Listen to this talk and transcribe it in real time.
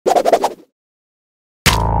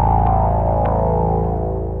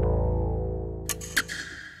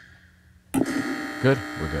Good?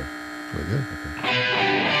 We're good. We're good. Okay.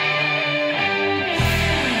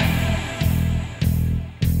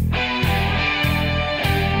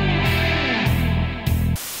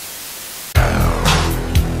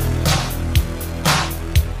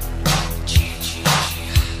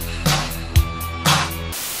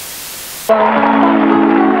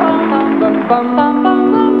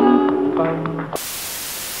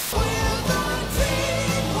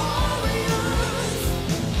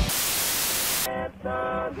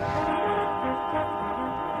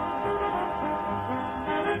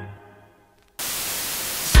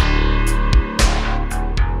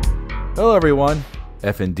 Hello, everyone.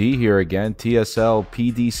 F&D here again. TSL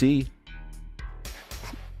PDC.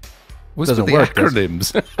 What's Doesn't with the work, does it?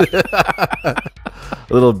 acronyms?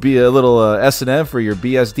 A little S&M for your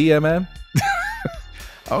BSDMM.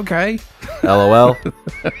 Okay. LOL.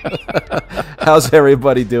 How's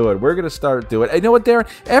everybody doing? We're going to start doing it. You know what, Darren?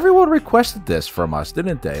 Everyone requested this from us,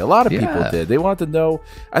 didn't they? A lot of people did. They wanted to know.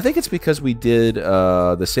 I think it's because we did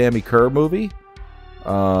the Sammy Kerr movie.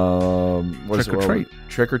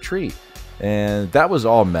 Trick or Treat. And that was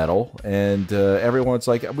all metal. And everyone's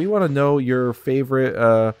like, we want to know your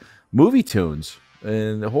favorite movie tunes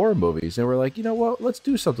in horror movies. And we're like, you know what? Let's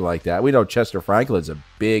do something like that. We know Chester Franklin's a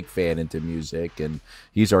big fan into music, and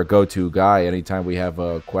he's our go-to guy. Anytime we have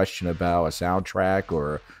a question about a soundtrack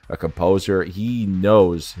or a composer, he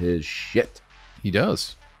knows his shit. He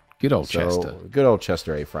does. Good old Chester. Good old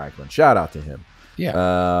Chester A. Franklin. Shout out to him.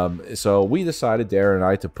 Yeah. So we decided, Darren and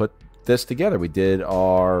I, to put this together. We did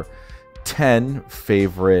our 10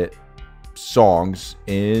 favorite songs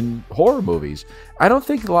in horror movies. I don't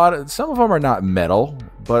think some of them are not metal,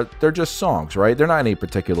 but they're just songs, right? They're not in any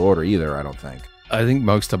particular order either, I don't think. I think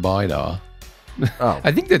most of mine are. Oh.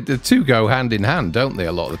 I think that the two go hand in hand, don't they,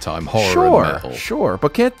 a lot of the time? Horror and metal. Sure.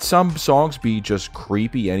 But can't some songs be just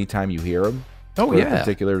creepy anytime you hear them? Oh, yeah.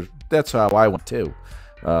 Particular. That's how I went too.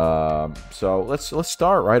 So let's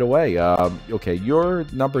start right away. Okay, you're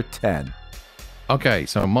number 10. Okay,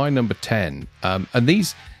 so my number 10. And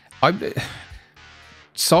these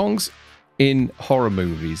songs in horror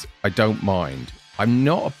movies, I don't mind. I'm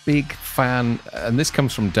not a big fan, and this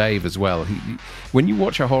comes from Dave as well. When you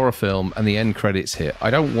watch a horror film and the end credits hit,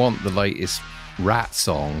 I don't want the latest Rat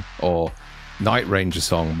song or Night Ranger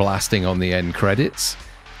song blasting on the end credits.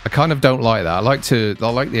 I kind of don't like that. I like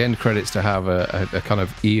the end credits to have a kind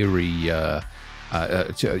of eerie,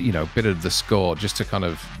 bit of the score, just to kind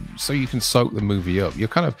of, so you can soak the movie up.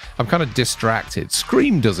 I'm kind of distracted.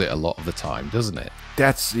 Scream does it a lot of the time, doesn't it?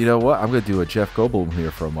 That's, you know what? I'm going to do a Jeff Goldblum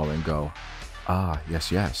here for a moment and go,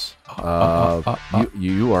 yes.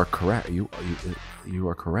 You are correct. You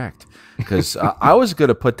are correct. Because I was going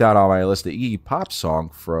to put that on my list, the Iggy Pop song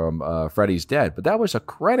from Freddy's Dead, but that was a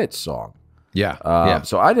credits song. Yeah.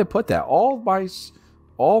 So I didn't put that. All my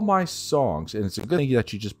songs, and it's a good thing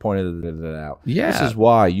that you just pointed it out. Yeah. This is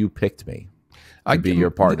why you picked me to be your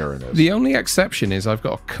partner in this. The only exception is I've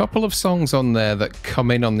got a couple of songs on there that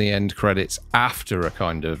come in on the end credits after a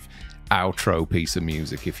kind of outro piece of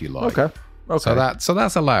music, if you like. Okay. So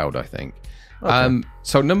that's allowed, I think. Okay.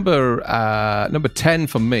 So number 10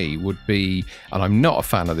 for me would be, and I'm not a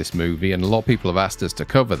fan of this movie, and a lot of people have asked us to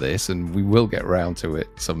cover this, and we will get around to it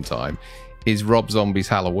sometime, is Rob Zombie's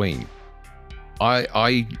Halloween.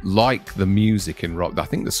 I like the music in Rob. I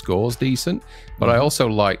think the score's decent, but I also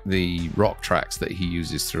like the rock tracks that he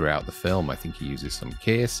uses throughout the film. I think he uses some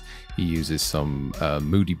Kiss. He uses some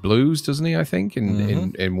Moody Blues, doesn't he? I think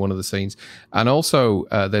in one of the scenes. And also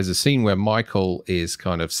there's a scene where Michael is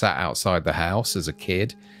kind of sat outside the house as a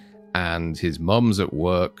kid, and his mum's at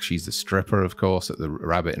work. She's the stripper, of course, at the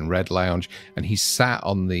Rabbit and Red Lounge, and he's sat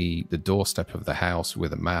on the doorstep of the house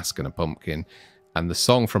with a mask and a pumpkin. And the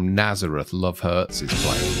song from Nazareth, Love Hurts, is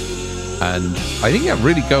playing. And I think that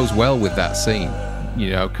really goes well with that scene. You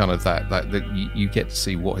know, kind of that you get to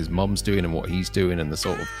see what his mum's doing and what he's doing, and the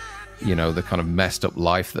sort of, you know, the kind of messed up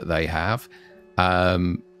life that they have.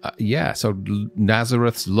 So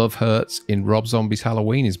Nazareth's Love Hurts in Rob Zombie's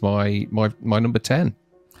Halloween is my number 10.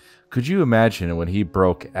 Could you imagine when he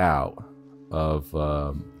broke out of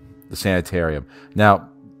the sanitarium? Now,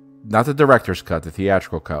 not the director's cut, the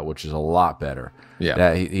theatrical cut, which is a lot better. Yeah.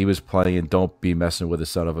 That he was playing Don't Be Messing with the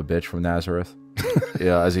Son of a Bitch from Nazareth.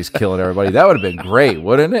 As he's killing everybody. That would have been great,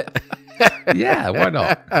 wouldn't it? Yeah, why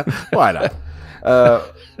not? Why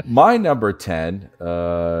not? My number 10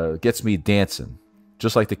 gets me dancing,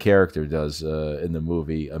 just like the character does in the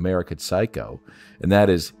movie American Psycho. And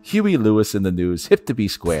that is Huey Lewis in the News, Hip to Be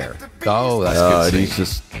Square. Oh, that's good. And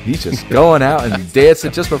he's just going out and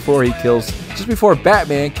dancing just before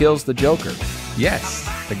Batman kills the Joker. Yes,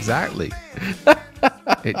 exactly.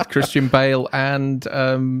 It's Christian Bale and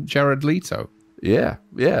Jared Leto. Yeah,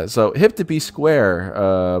 yeah. So Hip to Be Square,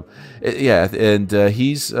 yeah, and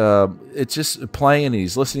he's it's just playing, and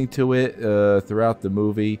he's listening to it throughout the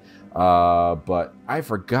movie. But I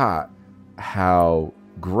forgot how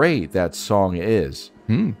great that song is.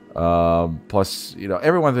 Plus,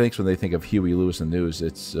 everyone thinks when they think of Huey Lewis and News,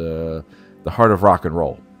 it's the heart of rock and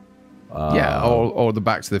roll. Yeah, or the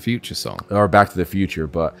Back to the Future song. Or Back to the Future.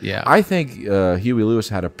 But yeah. I think Huey Lewis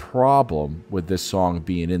had a problem with this song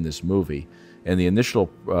being in this movie. And the initial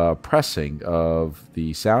pressing of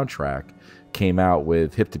the soundtrack came out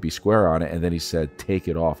with Hip to Be Square on it, and then he said, "Take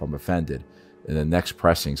it off, I'm offended." And the next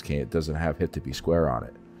pressings it doesn't have Hip to Be Square on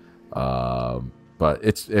it. But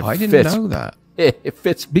I didn't know that. It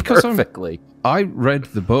fits perfectly. I read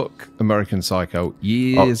the book American Psycho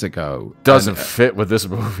years ago. Doesn't fit with this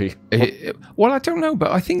movie. Well, I don't know,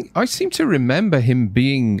 but I seem to remember him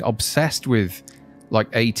being obsessed with like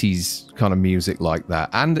 80s kind of music like that,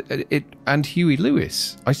 and Huey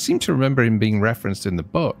Lewis. I seem to remember him being referenced in the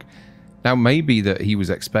book. Now, maybe that he was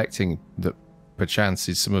expecting that perchance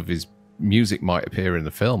some of his music might appear in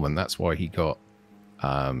the film, and that's why he got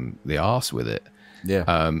the arse with it.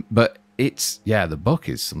 Yeah. But the book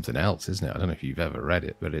is something else, isn't it? I don't know if you've ever read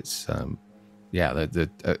it, but it's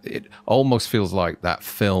it almost feels like that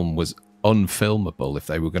film was unfilmable if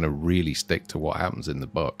they were going to really stick to what happens in the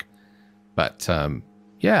book. But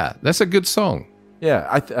that's a good song. Yeah,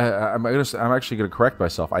 I'm actually going to correct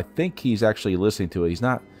myself. I think he's actually listening to it. He's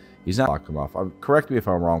not locking off. Correct me if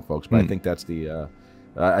I'm wrong, folks, but I think that's the.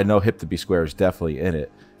 I know Hip to Be Square is definitely in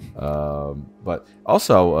it. But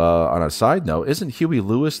also, on a side note, isn't Huey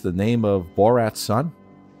Lewis the name of Borat's son?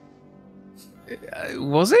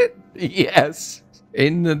 Was it? Yes.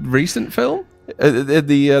 In the recent film?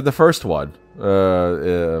 The first one,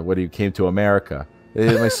 when he came to America.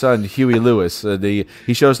 My son Huey Lewis.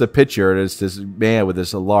 He shows the picture, and it's this man with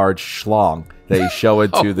this large schlong that he's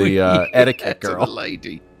showing to the etiquette girl. To the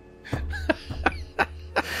lady.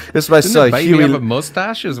 This is my son the baby Huey. Have a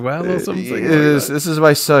mustache as well, or something. This is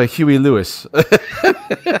my son Huey Lewis, and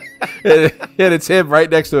it's him right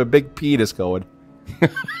next to a big penis going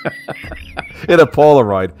in a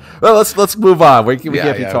Polaroid. Well, let's move on. We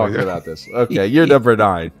can't be talking about this. Okay, you're number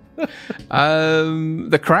 9.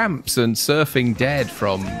 The Cramps and Surfing Dead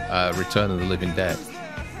from Return of the Living Dead.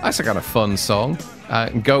 That's a kind of fun song.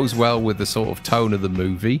 It goes well with the sort of tone of the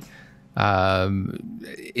movie.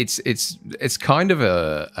 It's kind of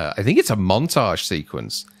I think it's a montage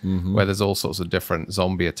sequence where there's all sorts of different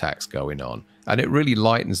zombie attacks going on, and it really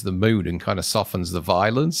lightens the mood and kind of softens the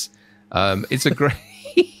violence. It's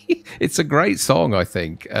a great song, I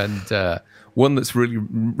think, and one that's really,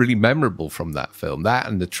 really memorable from that film. That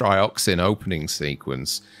and the trioxin opening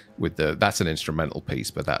sequence that's an instrumental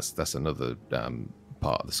piece, but that's another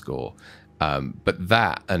part of the score. But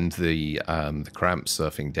that and the Cramps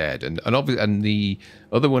Surfing Dead, and obviously, and the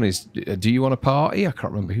other one is Do You Want to Party? I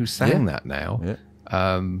can't remember who sang that now.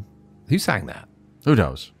 Yeah. Who sang that? Who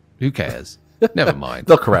knows? Who cares? Never mind.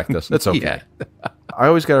 They'll correct us. That's okay. Yeah. I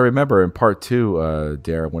always got to remember in part 2,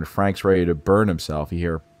 Darren, when Frank's ready to burn himself, you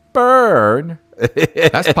hear burn.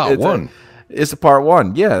 That's part 1. It's a part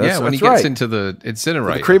 1. Yeah, when he gets into the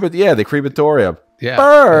incinerator. The crematorium. Yeah.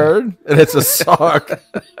 Burn. And it's a song.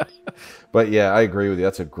 But yeah, I agree with you.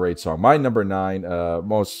 That's a great song. My number 9,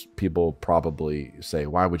 most people probably say,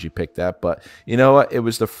 why would you pick that? But you know what? It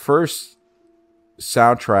was the first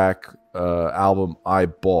soundtrack album I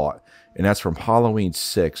bought, and that's from Halloween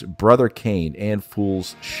 6, Brother Kane and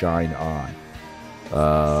Fools Shine On.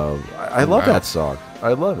 I love that song.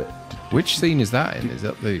 I love it. Which scene is that in? Is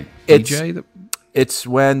that the DJ? It's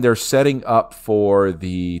when they're setting up for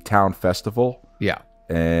the town festival. Yeah.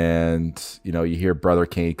 And, you hear Brother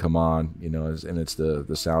Kane come on, and it's the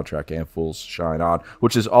soundtrack and Fools Shine On,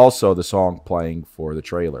 which is also the song playing for the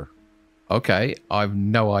trailer. Okay. I've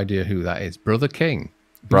no idea who that is. Brother King.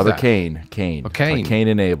 Brother Kane. Kane. Oh, Kane. Like Cain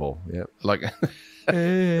and Abel. Yep. Like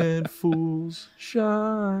and Fools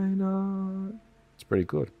Shine On. It's pretty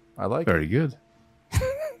good. I like Very good.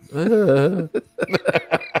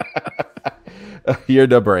 You're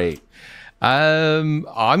number 8.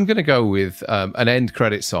 I'm going to go with an end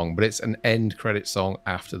credit song, but it's an end credit song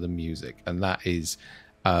after the music, and that is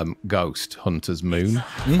Ghost Hunter's Moon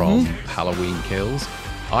from Halloween Kills.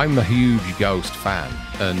 I'm a huge Ghost fan,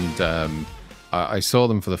 and I saw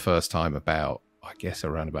them for the first time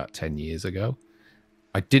around about 10 years ago.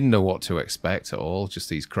 I didn't know what to expect at all, just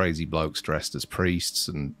these crazy blokes dressed as priests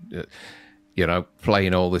and,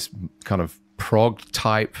 playing all this kind of prog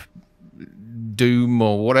type doom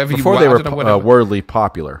or whatever before they were wordly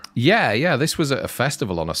popular. Yeah. This was at a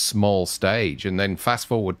festival on a small stage, and then fast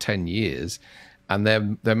forward 10 years, and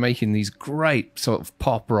they're making these great sort of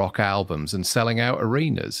pop rock albums and selling out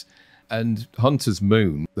arenas. And Hunter's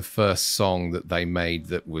Moon, the first song that they made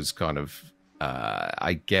that was kind of,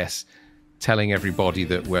 I guess, telling everybody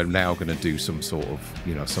that we're now going to do some sort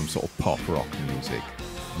of pop rock music.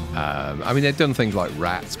 I mean, they'd done things like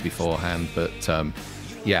Rats beforehand, but the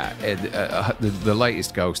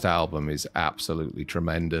latest Ghost album is absolutely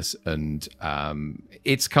tremendous, and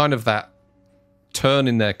it's kind of that turn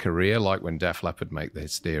in their career, like when Def Leppard made the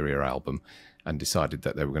Hysteria album and decided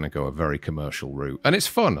that they were going to go a very commercial route. And it's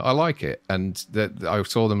fun. I like it. And I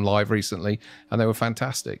saw them live recently, and they were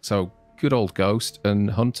fantastic. So good old Ghost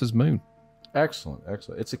and Hunter's Moon. Excellent.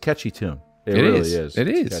 It's a catchy tune. It really is. It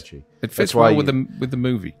is catchy. It fits well with the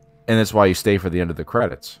movie. And that's why you stay for the end of the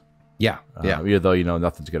credits. Yeah. Even though you know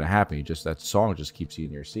nothing's going to happen, that song just keeps you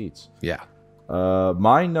in your seats. Yeah.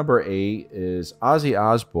 My number 8 is Ozzy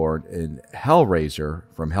Osbourne in Hellraiser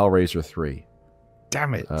from Hellraiser 3.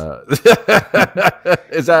 Damn it.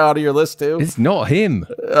 Is that out of your list too? It's not him.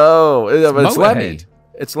 Oh, it's Lemmy.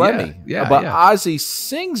 It's Lemmy. Yeah, but Ozzy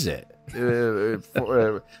sings it.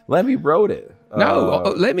 Lemmy wrote it.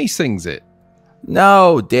 No, Lemmy sings it.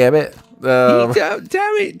 No, damn it.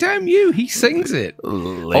 Damn you. He sings it.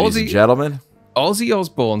 Ladies and gentlemen. Ozzy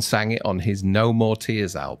Osbourne sang it on his No More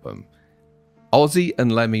Tears album. Ozzy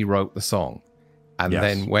and Lemmy wrote the song. And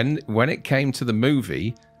then when it came to the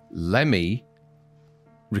movie, Lemmy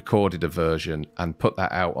recorded a version and put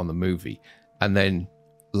that out on the movie. And then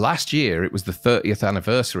last year, it was the 30th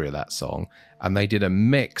anniversary of that song, and they did a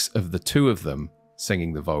mix of the two of them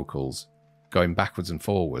singing the vocals, going backwards and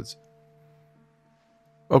forwards.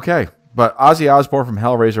 Okay, but Ozzy Osbourne from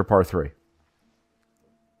Hellraiser Part 3.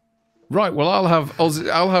 Right, well, I'll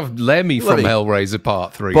have Lemmy from Hellraiser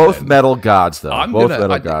Part 3. Both then. Metal gods, though.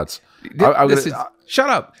 Metal gods. Shut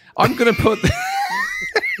up. I'm going to put...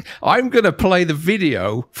 I'm going to play the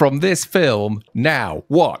video from this film now.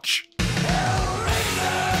 Watch.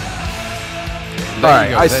 All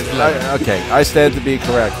right. I stand to be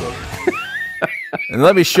corrected. And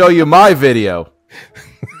let me show you my video.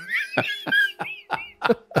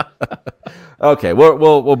 Okay,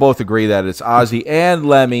 we'll both agree that it's Ozzy and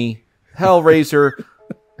Lemmy, Hellraiser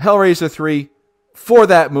 3 for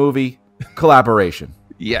that movie collaboration.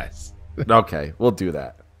 Yes. Okay, we'll do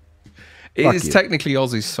that. It is technically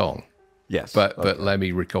Ozzy's song. Yes. But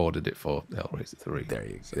Lemmy recorded it for Hellraiser 3.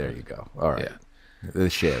 There you go. All right. Yeah. They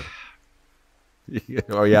shared.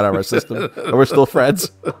 Are you out of our system? Are we still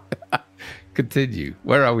friends? Continue.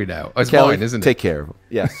 Where are we now? It's Kelly, mine, isn't it? Take care of him.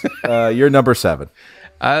 Yes. You're number 7.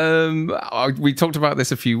 We talked about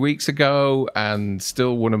this a few weeks ago, and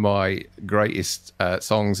still one of my greatest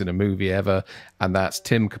songs in a movie ever, and that's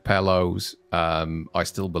Tim Capello's I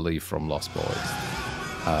Still Believe from Lost Boys.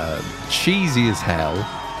 Cheesy as hell.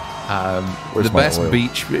 The best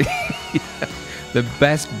beach the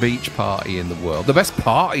best beach party in the world. The best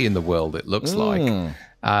party in the world, it looks like.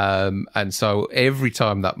 And so every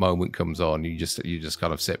time that moment comes on, you just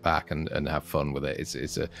kind of sit back and have fun with it.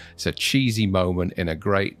 It's a cheesy moment in a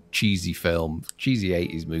great cheesy film, cheesy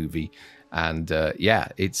 80s movie. And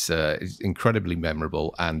it's incredibly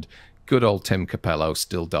memorable, and good old Tim Capello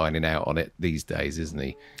still dining out on it these days, isn't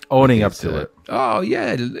he? Owning up to it. Oh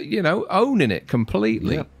yeah, owning it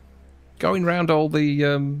completely. Yeah. Going around all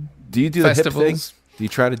the do you do festivals. The hip thing? Do you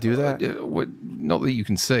try to do that? Not that you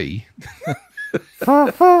can see.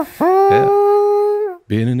 Yeah.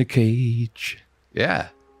 Being in a cage. Yeah.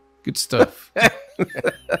 Good stuff.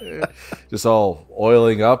 Just all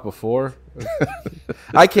oiling up before.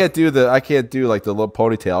 I can't do like the little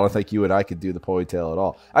ponytail. I don't think you and I could do the ponytail at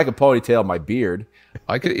all. I could ponytail my beard.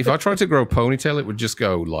 I could, if I tried to grow a ponytail, it would just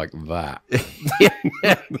go like that.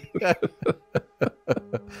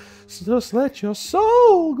 Just let your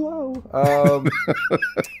soul glow.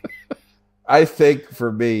 I think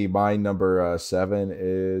for me, my number 7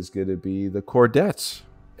 is going to be the Chordettes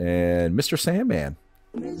and Mr. Sandman.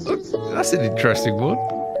 That's an interesting one.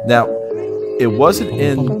 Now, it wasn't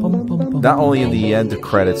not only in the end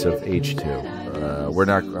credits of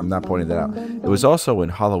H2. I'm not pointing that out. It was also in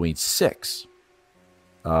Halloween 6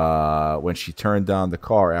 when she turned down the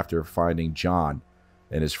car after finding John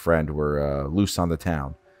and his friend were loose on the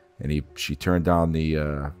town. And she turned down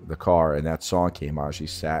the car, and that song came on. She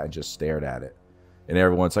sat and just stared at it. And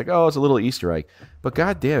everyone's like, oh, it's a little Easter egg. But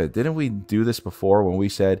God damn it, didn't we do this before when we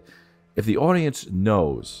said, if the audience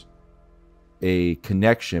knows a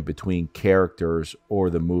connection between characters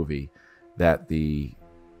or the movie that the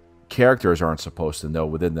characters aren't supposed to know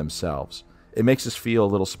within themselves, it makes us feel a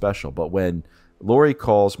little special. But when Laurie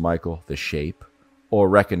calls Michael the Shape or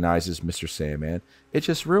recognizes Mr. Sandman, it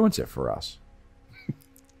just ruins it for us.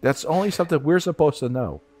 That's only something we're supposed to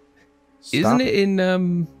know. Isn't it in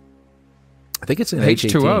I think it's in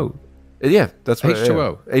H2O? Yeah, that's what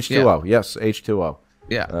H2O. H2O. Yes, H2O.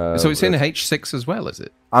 Yeah. So it's in H6 as well, is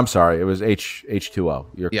it? I'm sorry, it was H2O.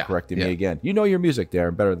 You're correcting me again. You know your music,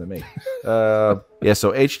 Darren, better than me. Yeah,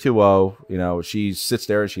 so H2O, she sits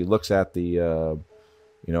there and she looks at the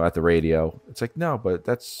at the radio. It's like, no, but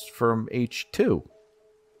that's from H2.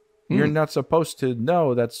 You're not supposed to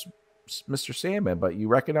know that's Mr. Sandman, but you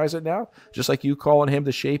recognize it now? Just like you calling him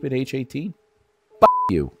the Shape in H18?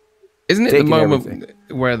 You. Isn't it the moment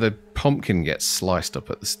where the pumpkin gets sliced up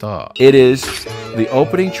at the start? It is the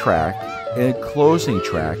opening track and closing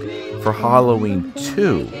track for Halloween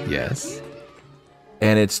 2. Yes.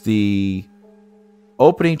 And it's the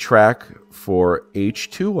opening track for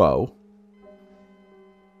H2O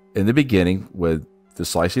in the beginning with the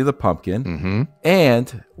slicing of the pumpkin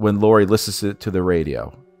and when Laurie listens to the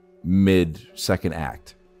radio mid-second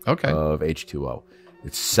act of H2O.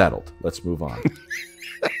 It's settled. Let's move on.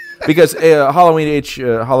 Because Halloween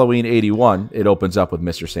 81, it opens up with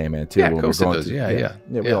Mr. Sandman too. Yeah, of course it does. Yeah.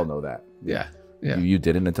 We all know that. Yeah. You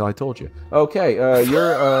didn't until I told you. Okay,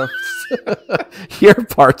 you're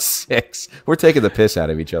part 6. We're taking the piss out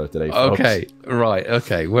of each other today, folks. Okay, right.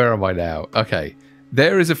 Okay, where am I now? Okay,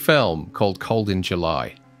 there is a film called Cold in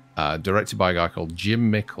July, directed by a guy called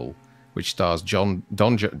Jim Mickle, which stars Don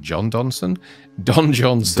Johnson,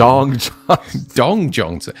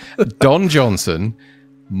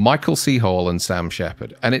 Michael C. Hall, and Sam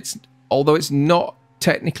Shepard. And although it's not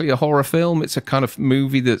technically a horror film, it's a kind of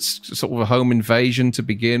movie that's sort of a home invasion to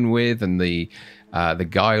begin with, and the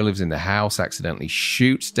guy who lives in the house accidentally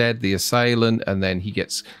shoots dead the assailant, and then he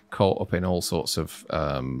gets caught up in all sorts of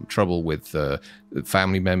trouble with the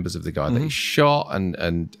family members of the guy that he shot,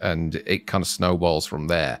 and it kind of snowballs from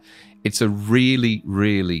there. It's a really,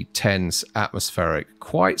 really tense, atmospheric,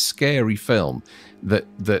 quite scary film that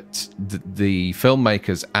the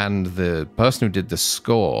filmmakers and the person who did the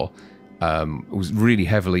score was really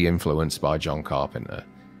heavily influenced by John Carpenter.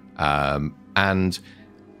 And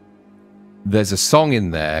there's a song in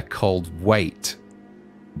there called Wait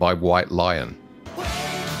by White Lion.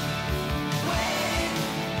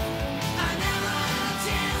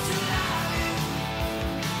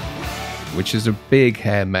 Which is a big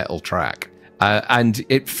hair metal track. And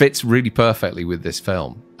it fits really perfectly with this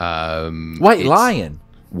film. White Lion,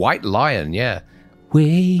 yeah.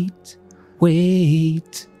 Wait.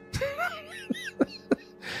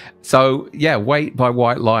 So, yeah, Wait by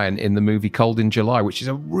White Lion in the movie Cold in July, which is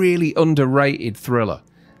a really underrated thriller.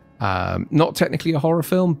 Not technically a horror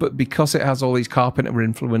film, but because it has all these Carpenter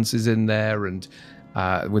influences in there and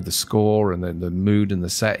with the score and the mood and the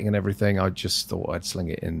setting and everything, I just thought I'd sling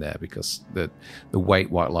it in there because the Wait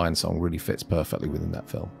White Lion song really fits perfectly within that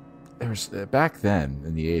film. There was back then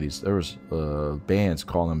in the 80s, there was bands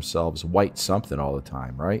calling themselves White something all the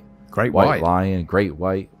time, right? Great White Lion, Great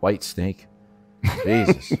White Snake.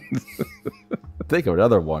 Jesus. Think of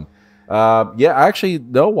another one. Yeah, I actually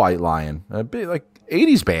know White Lion. A bit like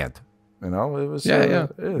 80s band. It was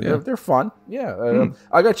they're fun. Yeah,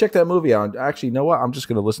 I gotta check that movie out. Actually, you know what? I'm just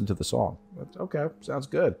gonna listen to the song. Okay, sounds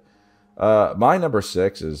good. My number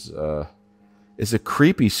 6 is a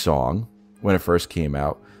creepy song when it first came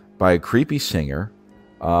out by a creepy singer.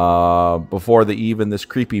 Before this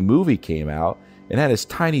creepy movie came out, and had his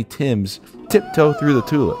Tiny Tim's "Tiptoe Through the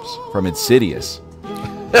Tulips" from Insidious.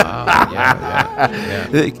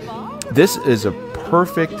 This is a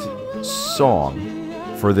perfect song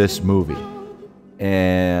for this movie.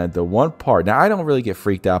 And the one part, now I don't really get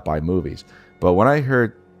freaked out by movies, but when I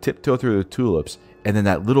heard "Tiptoe Through the Tulips" and then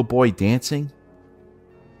that little boy dancing,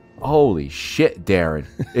 holy shit, Darren,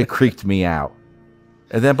 it creeped me out.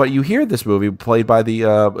 And then, but you hear this movie played by the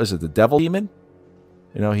is it the Devil Demon?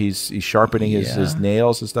 He's sharpening his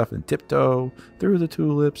nails and stuff, and tiptoe through the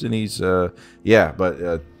tulips, and he's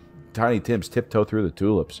Tiny Tim's "Tiptoe Through the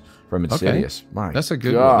Tulips" from Insidious. Okay. That's a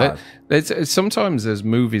good one. Sometimes there's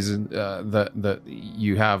movies that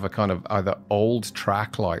you have a kind of either old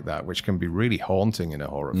track like that, which can be really haunting in a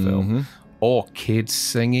horror film, or kids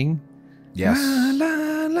singing. Yes. La,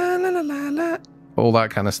 la, la, la, la, la, all that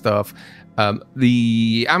kind of stuff.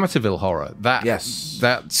 The Amityville Horror,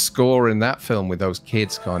 that score in that film with those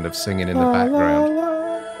kids kind of singing in the background.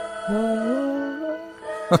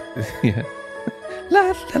 Yeah.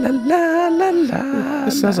 La, la, la, la, la,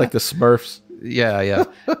 this sounds like the Smurfs. Yeah.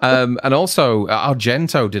 And also,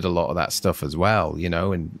 Argento did a lot of that stuff as well,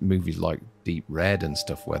 in movies like Deep Red and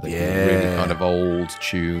stuff, where they did a really kind of old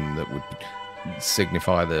tune that would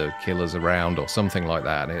signify the killers around or something like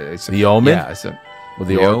that. It's The Omen? Yeah, it's With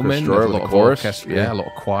the Omen, orchestra, with a with lot the of chorus? orchestra, yeah, a lot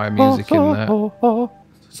of choir music in that.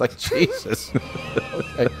 It's like, Jesus.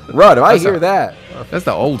 Okay. Run, I hear that. That's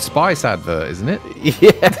the Old Spice advert, isn't it?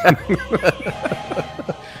 Yeah.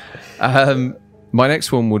 My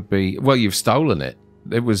next one would be, well, you've stolen it.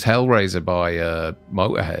 It was Hellraiser by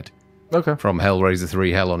Motorhead. Okay. From Hellraiser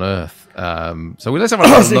 3: Hell on Earth. So let's have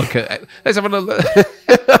another look at let's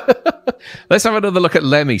have another look at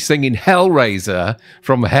Lemmy singing Hellraiser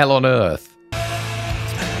from Hell on Earth.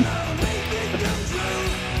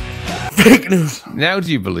 Fake news. Now,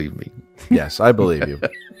 do you believe me? Yes, I believe you.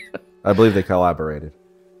 I believe they collaborated.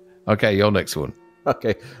 Okay, your next one.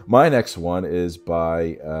 Okay, my next one is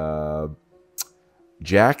by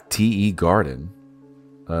Jack T.E. Garden.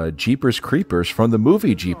 Jeepers Creepers from the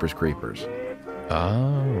movie Jeepers Creepers.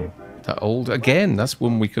 Oh, that old again. That's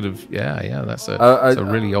one we could have. Yeah. That's a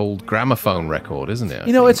really old gramophone record, isn't it?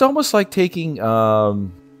 It's almost like taking the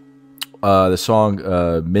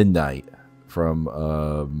song "Midnight"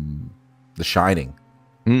 from The Shining,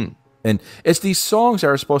 and it's these songs that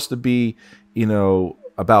are supposed to be,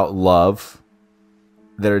 about love,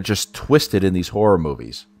 that are just twisted in these horror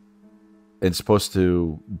movies. It's supposed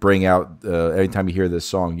to bring out every time you hear this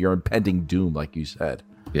song, your impending doom, like you said.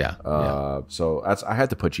 Yeah. So I had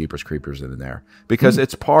to put Jeepers Creepers in there because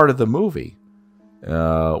it's part of the movie.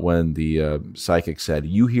 When the psychic said,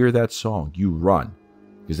 "You hear that song, you run,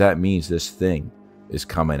 because that means this thing is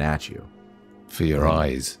coming at you." For your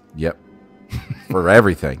eyes. Yep. For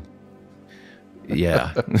everything.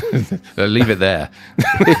 Yeah. Leave it there.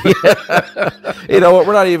 You know what?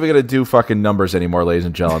 We're not even going to do fucking numbers anymore, ladies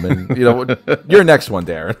and gentlemen. Your next one,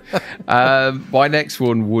 Darren. My next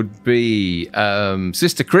one would be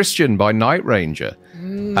Sister Christian by Night Ranger.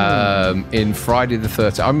 In Friday the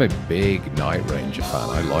 13th. I'm a big Night Ranger fan.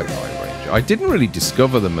 I like Night Ranger. I didn't really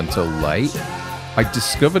discover them until late. I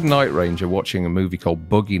discovered Night Ranger watching a movie called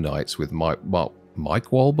Boogie Nights with Mike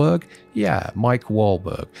Wahlberg? Yeah, Mike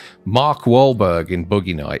Wahlberg. Mark Wahlberg in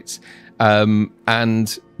Boogie Nights.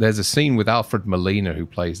 And there's a scene with Alfred Molina, who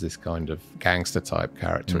plays this kind of gangster type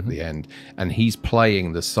character at the end, and he's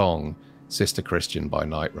playing the song Sister Christian by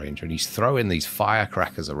Night Ranger, and he's throwing these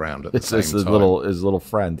firecrackers around at the same time. His little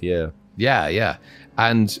friend, yeah. Yeah.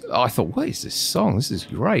 And I thought, what is this song? This is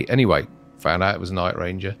great. Anyway, found out it was Night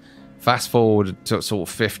Ranger. Fast forward to sort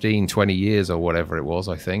of 15, 20 years or whatever it was,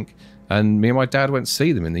 I think. And me and my dad went to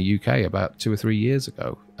see them in the UK about 2 or 3 years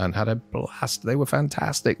ago and had a blast. They were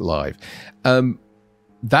fantastic live.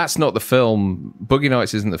 That's not the film. Boogie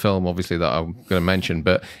Nights isn't the film, obviously, that I'm going to mention,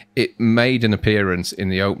 but it made an appearance in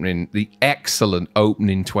the excellent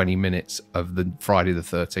opening 20 minutes of the Friday the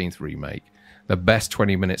 13th remake. The best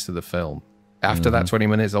 20 minutes of the film. After that 20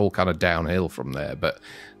 minutes, all kind of downhill from there. But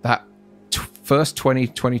that first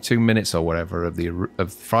 22 minutes or whatever of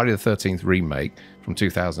Friday the 13th remake from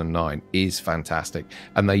 2009 is fantastic,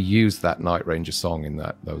 and they used that Night Ranger song in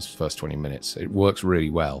those first 20 minutes. It works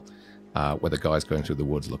really well, where the guy's going through the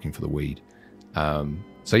woods looking for the weed.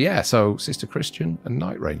 So Sister Christian and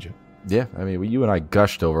Night Ranger. Yeah, I mean, you and I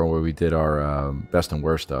gushed over where we did our best and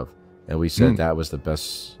worst of, and we said that was the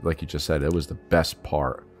best. Like you just said, it was the best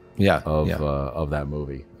part. Of that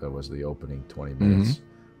movie. That was the opening 20 minutes.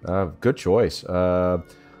 Good choice.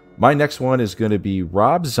 My next one is going to be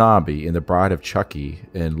Rob Zombie in The Bride of Chucky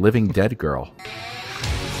and Living Dead Girl.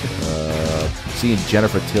 Seeing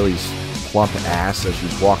Jennifer Tilly's plump ass as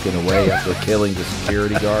she's walking away after killing the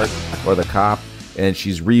security guard or the cop, and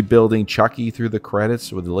she's rebuilding Chucky through the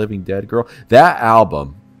credits with The Living Dead Girl. That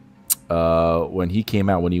album, when he came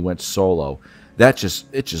out, when he went solo, it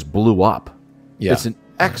just blew up. Yeah. It's an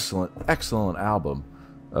excellent album.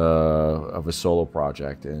 Of a solo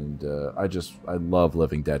project, and I love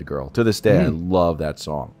Living Dead Girl. To this day, I love that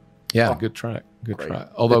song. Yeah, good track.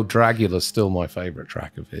 Although Dragula's still my favorite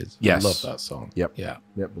track of his. Yes. I love that song. Yep.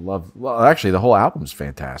 Love. Well, actually, the whole album's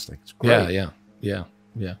fantastic. It's great. Yeah.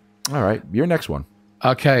 All right, your next one.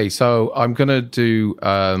 Okay, so I'm gonna do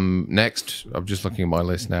next. I'm just looking at my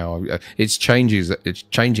list now. It's changing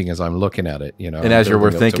as I'm looking at it. And as we're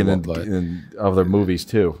thinking in other movies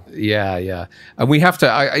too. Yeah. And we have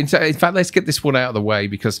to. In fact, let's get this one out of the way,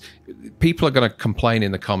 because people are going to complain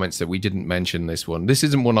in the comments that we didn't mention this one. This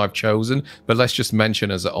isn't one I've chosen, but let's just mention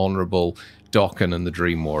as an honourable Dokken and the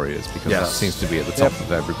Dream Warriors, because that seems to be at the top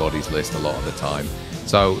of everybody's list a lot of the time.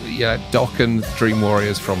 So yeah, Dokken, Dream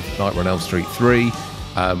Warriors from Nightmare on Elm Street 3.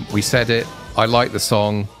 We said it. I like the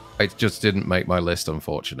song. It just didn't make my list,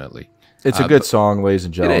 unfortunately. It's a good song, ladies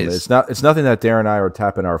and gentlemen. It's nothing that Darren and I are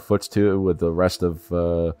tapping our foots to with the rest of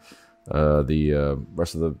the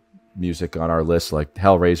music on our list, like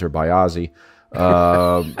Hellraiser by Ozzy.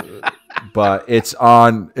 But it's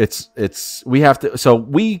on. It's we have to. So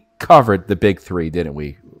we covered the big three, didn't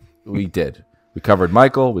we? We did. We covered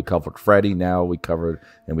Michael. We covered Freddy. Now we covered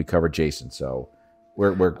Jason. So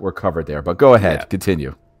we're covered there. But go ahead,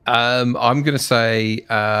 continue. I'm going to say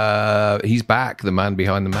He's Back, The Man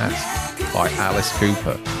Behind the Mask by Alice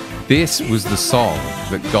Cooper. This was the song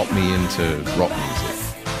that got me into rock music.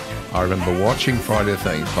 I remember watching Friday the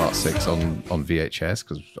 13th Part 6 on VHS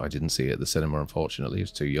because I didn't see it at the cinema, unfortunately. I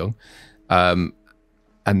was too young.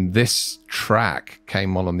 And this track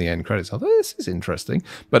came on the end credits. I thought, this is interesting.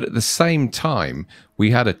 But at the same time,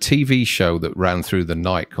 we had a TV show that ran through the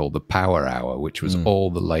night called The Power Hour, which was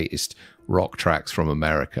all the latest rock tracks from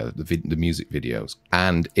America, the music videos.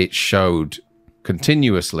 And it showed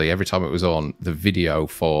continuously, every time it was on, the video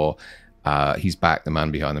for He's Back, The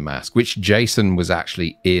Man Behind the Mask, which Jason was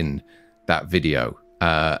actually in that video.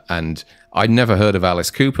 And I'd never heard of Alice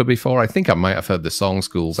Cooper before. I think I might have heard the song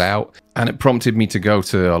School's Out. And it prompted me to go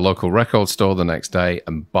to a local record store the next day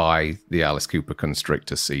and buy the Alice Cooper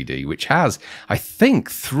Constrictor CD, which has, I think,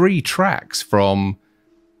 3 tracks from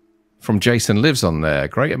Jason Lives on there.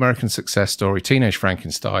 Great American Success Story, Teenage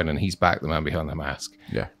Frankenstein, and He's Back, The Man Behind the Mask.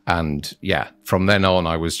 Yeah. And yeah, from then on,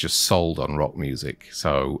 I was just sold on rock music.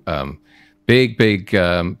 So big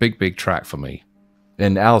track for me.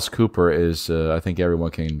 And Alice Cooper is, I think everyone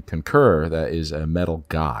can concur, that is a metal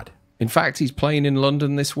god. In fact, he's playing in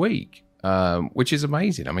London this week, which is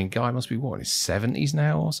amazing. I mean, guy must be, what, in his 70s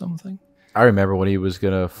now or something? I remember when he was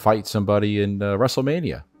going to fight somebody in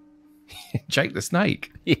WrestleMania. Jake the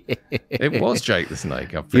Snake. It was Jake the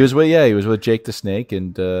Snake. He was with Jake the Snake,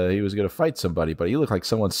 and he was going to fight somebody, but he looked like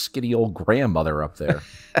someone's skinny old grandmother up there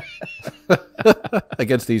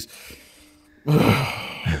against these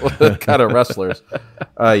kind of wrestlers.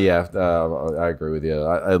 I agree with you.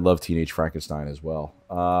 I love Teenage Frankenstein as well.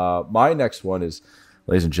 My next one is,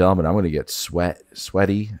 ladies and gentlemen, I'm going to get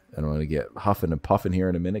sweaty, and I'm going to get huffing and puffing here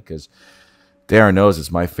in a minute because Darren knows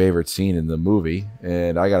it's my favorite scene in the movie,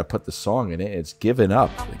 and I got to put the song in it. It's Give It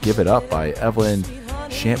Up by Evelyn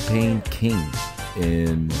Champagne King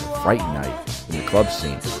in Fright Night in the club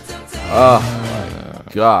scene. Oh,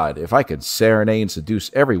 God. If I could serenade and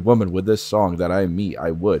seduce every woman with this song that I meet,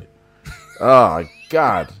 I would. Oh,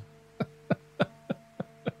 God.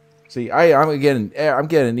 See, I'm getting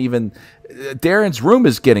even... Darren's room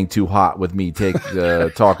is getting too hot with me talking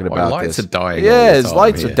about this. Lights are dying. Yeah, his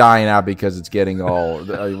lights are dying out because it's getting all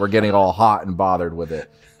we're getting all hot and bothered with it.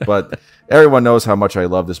 But everyone knows how much I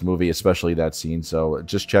love this movie, especially that scene. So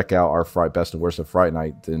just check out our Best and Worst of Fright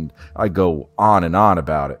Night, and I go on and on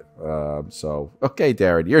about it. So okay,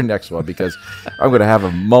 Darren, your next one, because I'm going to have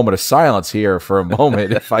a moment of silence here for a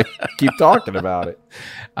moment if I keep talking about it.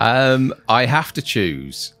 I have to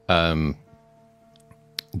choose.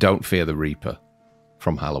 Don't Fear the Reaper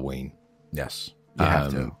from Halloween. Yes, you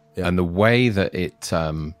have to. Yep. And the way that it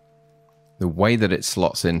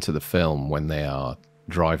slots into the film when they are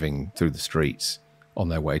driving through the streets on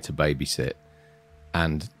their way to babysit,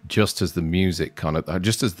 and just as the music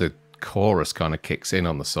just as the chorus kind of kicks in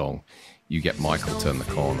on the song, you get Michael turn the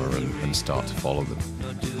corner and start to follow them,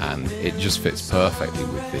 and it just fits perfectly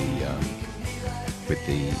with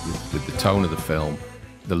the tone of the film.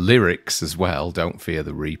 The lyrics as well, Don't Fear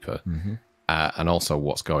the Reaper, and also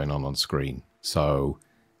what's going on screen. So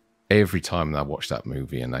every time I watch that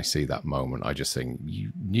movie and I see that moment, I just think,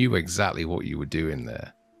 you knew exactly what you were doing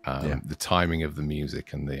there. The timing of the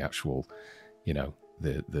music and the actual,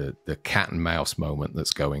 the cat and mouse moment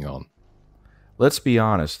that's going on. Let's be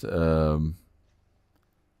honest. Was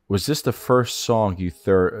this the first song you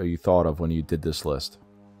thought of when you did this list?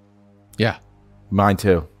 Yeah. Mine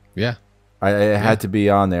too. Yeah. It had to be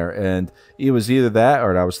on there, and it was either that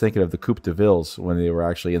or I was thinking of the Coupe de Villes when they were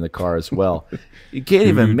actually in the car as well. You can't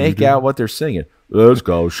even make out what they're singing. Let's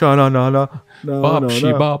go, sha-na-na-na, bop. I know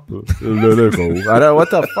what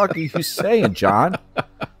the fuck are you saying, John,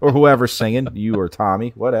 or whoever's singing, you or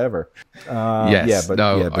Tommy, whatever. Yes, but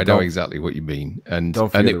I know exactly what you mean. And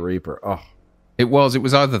Don't Fear the Reaper. Oh, it was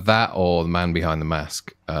either that or The Man Behind the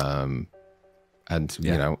Mask.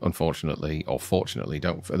 Unfortunately or fortunately,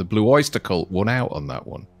 the Blue Oyster Cult won out on that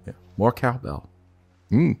one. Yeah. More cowbell.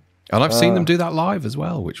 And I've seen them do that live as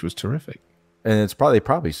well, which was terrific. And it's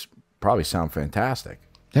probably sound fantastic.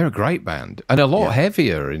 They're a great band and a lot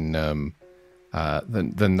heavier in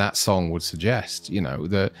than that song would suggest.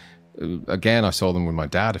 Again, I saw them with my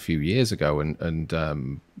dad a few years ago, and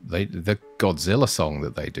the Godzilla song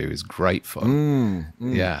that they do is great fun.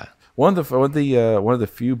 Yeah. One of the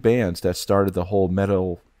few bands that started the whole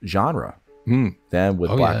metal genre. Them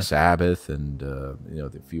with Oh, Black yeah. Sabbath and a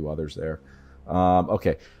few others there.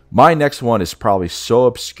 Okay, my next one is probably so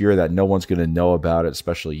obscure that no one's going to know about it,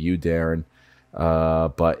 especially you, Darren.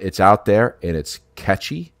 But it's out there and it's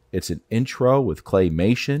catchy. It's an intro with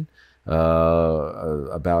claymation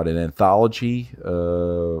about an anthology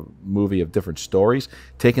movie of different stories,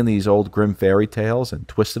 taking these old grim fairy tales and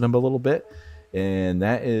twisting them a little bit. And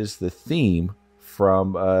that is the theme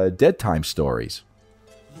from Dead Time Stories.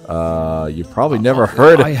 You probably never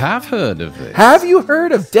heard of. I have heard of this. Have you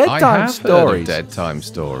heard of Dead I Time have Stories? heard of Dead Time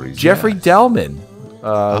Stories. Jeffrey yeah. Dellman,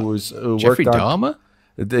 who Jeffrey worked on. Dahmer?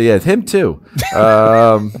 Yeah, him too.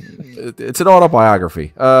 It's an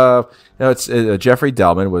autobiography. It's Jeffrey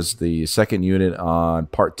Dellman was the second unit on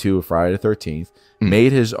Part 2 of Friday the 13th.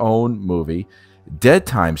 Made his own movie, Dead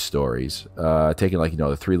Time Stories, taking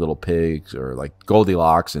the Three Little Pigs or like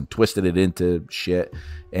Goldilocks and twisted it into shit.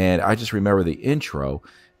 And I just remember the intro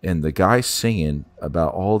and the guy singing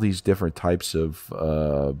about all these different types of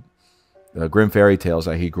grim fairy tales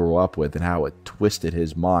that he grew up with and how it twisted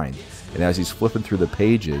his mind. And as he's flipping through the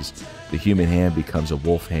pages, the human hand becomes a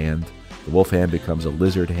wolf hand. The wolf hand becomes a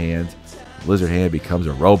lizard hand. The lizard hand becomes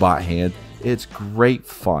a robot hand. It's great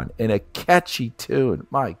fun and a catchy tune.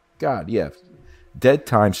 My God, yeah. Dead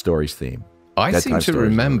Time Stories theme. I Dead seem Time to Stories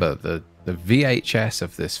remember the VHS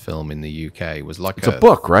of this film in the UK was like It's a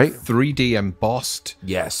book, right? 3D embossed,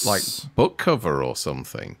 Yes. like book cover or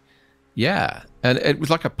something. Yeah, and it was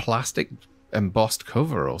like a plastic embossed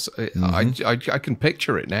cover. Or I can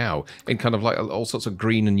picture it now in kind of like all sorts of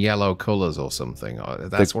green and yellow colors or something.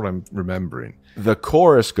 That's what I'm remembering. The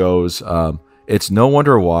chorus goes, it's no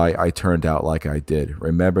wonder why I turned out like I did,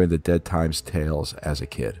 remembering the Dead Times tales as a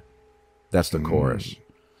kid. That's the chorus.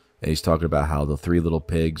 And he's talking about how the three little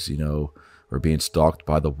pigs, were being stalked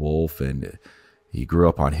by the wolf, and he grew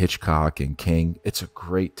up on Hitchcock and King. It's a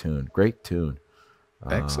great tune. Great tune.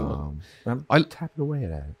 Excellent. I'm tapping away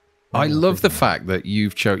at it. I love the fact that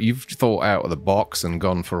you've thought out of the box and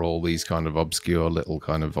gone for all these kind of obscure little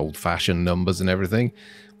kind of old-fashioned numbers and everything,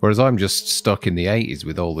 whereas I'm just stuck in the 80s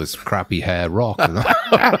with all this crappy hair rock.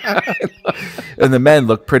 And the men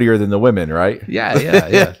look prettier than the women, right? Yeah.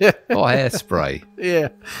 Or hairspray. Yeah.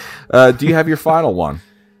 Do you have your final one?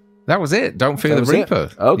 That was it. Don't Fear the was it? Reaper.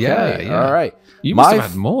 Okay. Yeah. All right. You must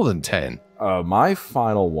have had more than 10. My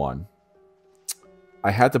final one, I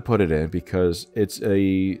had to put it in because it's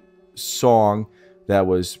a song that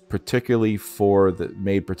was made particularly for the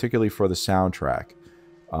soundtrack,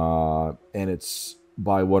 and it's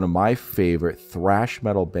by one of my favorite thrash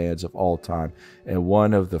metal bands of all time, and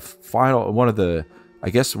one of the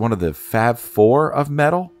Fab Four of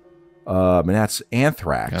metal, and that's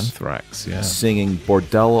Anthrax. Anthrax, yeah. Singing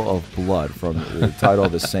 "Bordello of Blood" from the title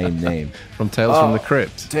of the same name. From Tales from the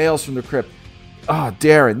Crypt. Tales from the Crypt. Oh,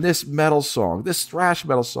 Darren, this thrash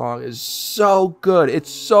metal song is so good. It's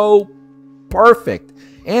so perfect.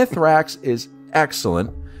 Anthrax is excellent,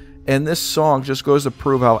 and this song just goes to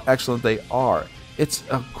prove how excellent they are. It's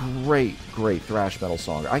a great, great thrash metal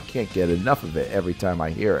song. I can't get enough of it every time I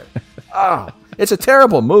hear it. It's a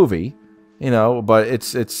terrible movie, but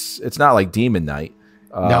it's not like Demon Knight.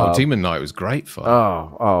 No, Demon Knight was great fun.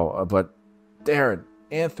 But Darren,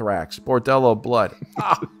 Anthrax, Bordello of Blood.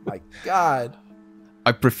 Oh my God.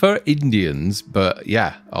 I prefer Indians, but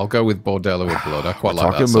yeah, I'll go with Bordello of Blood. I quite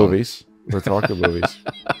like that song. We're talking movies.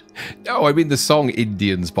 No, I mean the song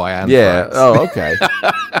Indians by Anthrax. Yeah. Oh, okay.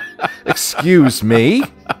 Excuse me.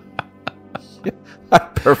 I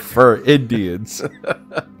prefer Indians.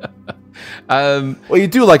 Well, you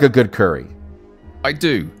do like a good curry. I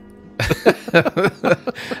do.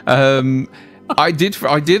 I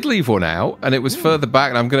did leave one out, and it was further back,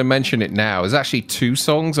 and I'm going to mention it now. There's actually two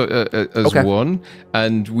songs as one,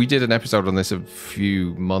 and we did an episode on this a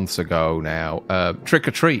few months ago now. Trick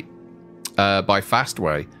or Treat by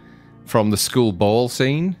Fastway from the school ball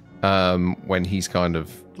scene, when he's kind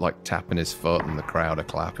of like tapping his foot and the crowd are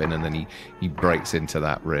clapping, and then he breaks into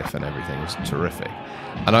that riff and everything. It was terrific.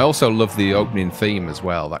 And I also love the opening theme as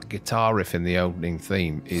well. That guitar riff in the opening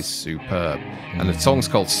theme is superb. And the song's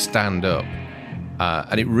called Stand Up.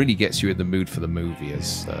 And it really gets you in the mood for the movie,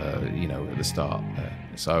 as at the start.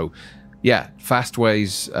 So, yeah,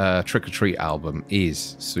 Fastway's Trick or Treat album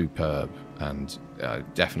is superb and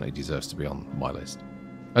definitely deserves to be on my list.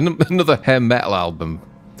 Another hair metal album.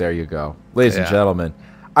 There you go. Ladies and gentlemen,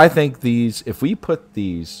 I think if we put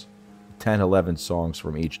these 10, 11 songs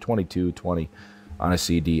from each, 22, 20 on a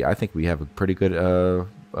CD, I think we have a pretty good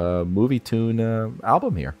movie tune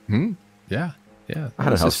album here. Yeah. I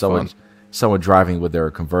don't know, someone driving with their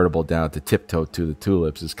convertible down to Tiptoe to the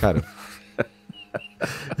Tulips is kind of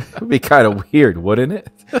It would be kind of weird, wouldn't it?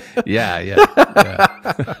 Yeah.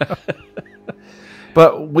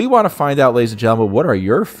 But we want to find out, ladies and gentlemen, what are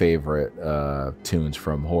your favorite tunes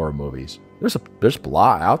from horror movies? There's a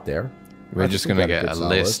lot out there. We're just going to get a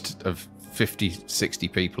list of 50, 60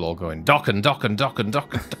 people all going, Dokken.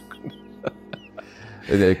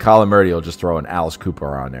 Colin Murray will just throw an Alice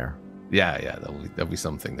Cooper on there. Yeah. There'll be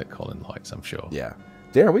something that Colin likes, I'm sure. Yeah.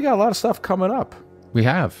 Darren, we got a lot of stuff coming up. We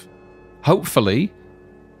have. Hopefully,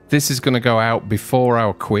 this is going to go out before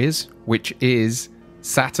our quiz, which is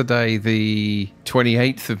Saturday, the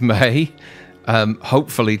 28th of May.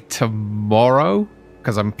 Hopefully tomorrow,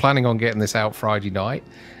 because I'm planning on getting this out Friday night.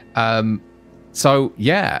 So,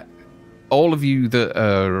 yeah, all of you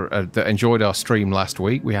that enjoyed our stream last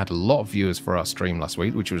week, we had a lot of viewers for our stream last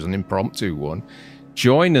week, which was an impromptu one.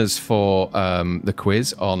 Join us for the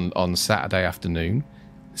quiz on Saturday afternoon.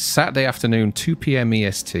 Saturday afternoon, 2 p.m.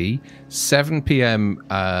 EST, 7 p.m.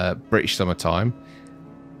 British Summer Time.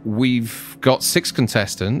 We've got 6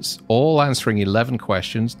 contestants, all answering 11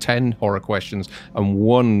 questions, 10 horror questions, and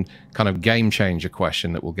 1 kind of game changer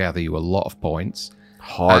question that will gather you a lot of points.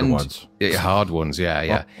 Hard ones,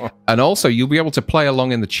 yeah. And also, you'll be able to play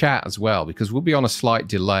along in the chat as well, because we'll be on a slight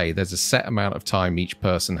delay. There's a set amount of time each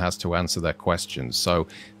person has to answer their questions. So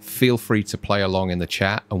feel free to play along in the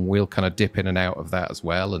chat, and we'll kind of dip in and out of that as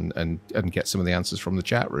well and get some of the answers from the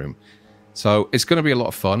chat room. So it's going to be a lot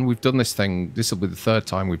of fun. We've done this thing. This will be the 3rd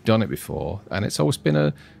time we've done it before, and it's always been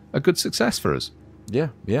a good success for us. Yeah,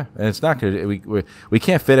 and it's not good. We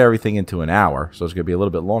can't fit everything into an hour, so it's going to be a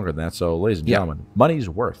little bit longer than that. So, ladies and gentlemen, money's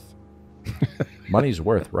worth. Money's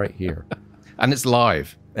worth right here, and it's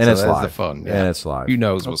live. And so it's live. The fun, and it's live. Who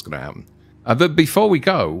knows what's going to happen? But before we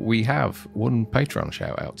go, we have one Patreon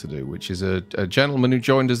shout out to do, which is a gentleman who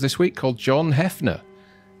joined us this week called John Hefner.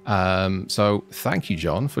 So thank you,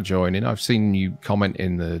 John, for joining. I've seen you comment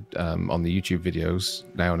in the on the YouTube videos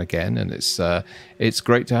now and again, and it's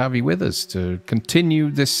great to have you with us to continue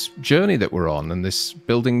this journey that we're on and this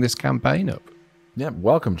building this campaign up. Yeah,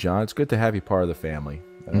 welcome, John. It's good to have you part of the family.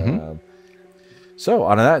 So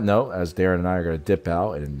on that note, as Darren and I are going to dip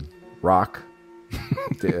out and rock,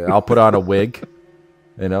 I'll put on a wig,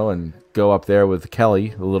 and go up there with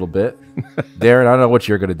Kelly a little bit. Darren, I don't know what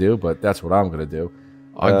you're going to do, but that's what I'm going to do.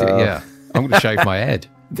 I'm going to shave my head.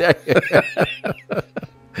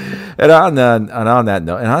 And on that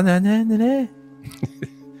note,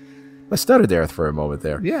 I stuttered there for a moment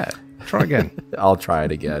there. Yeah, try again. I'll try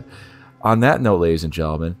it again. On that note, ladies and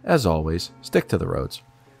gentlemen, as always, stick to the roads.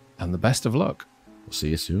 And the best of luck. We'll see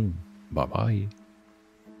you soon. Bye-bye.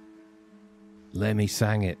 Lemmy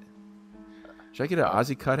sang it. Should I get an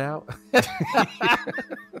Aussie cutout?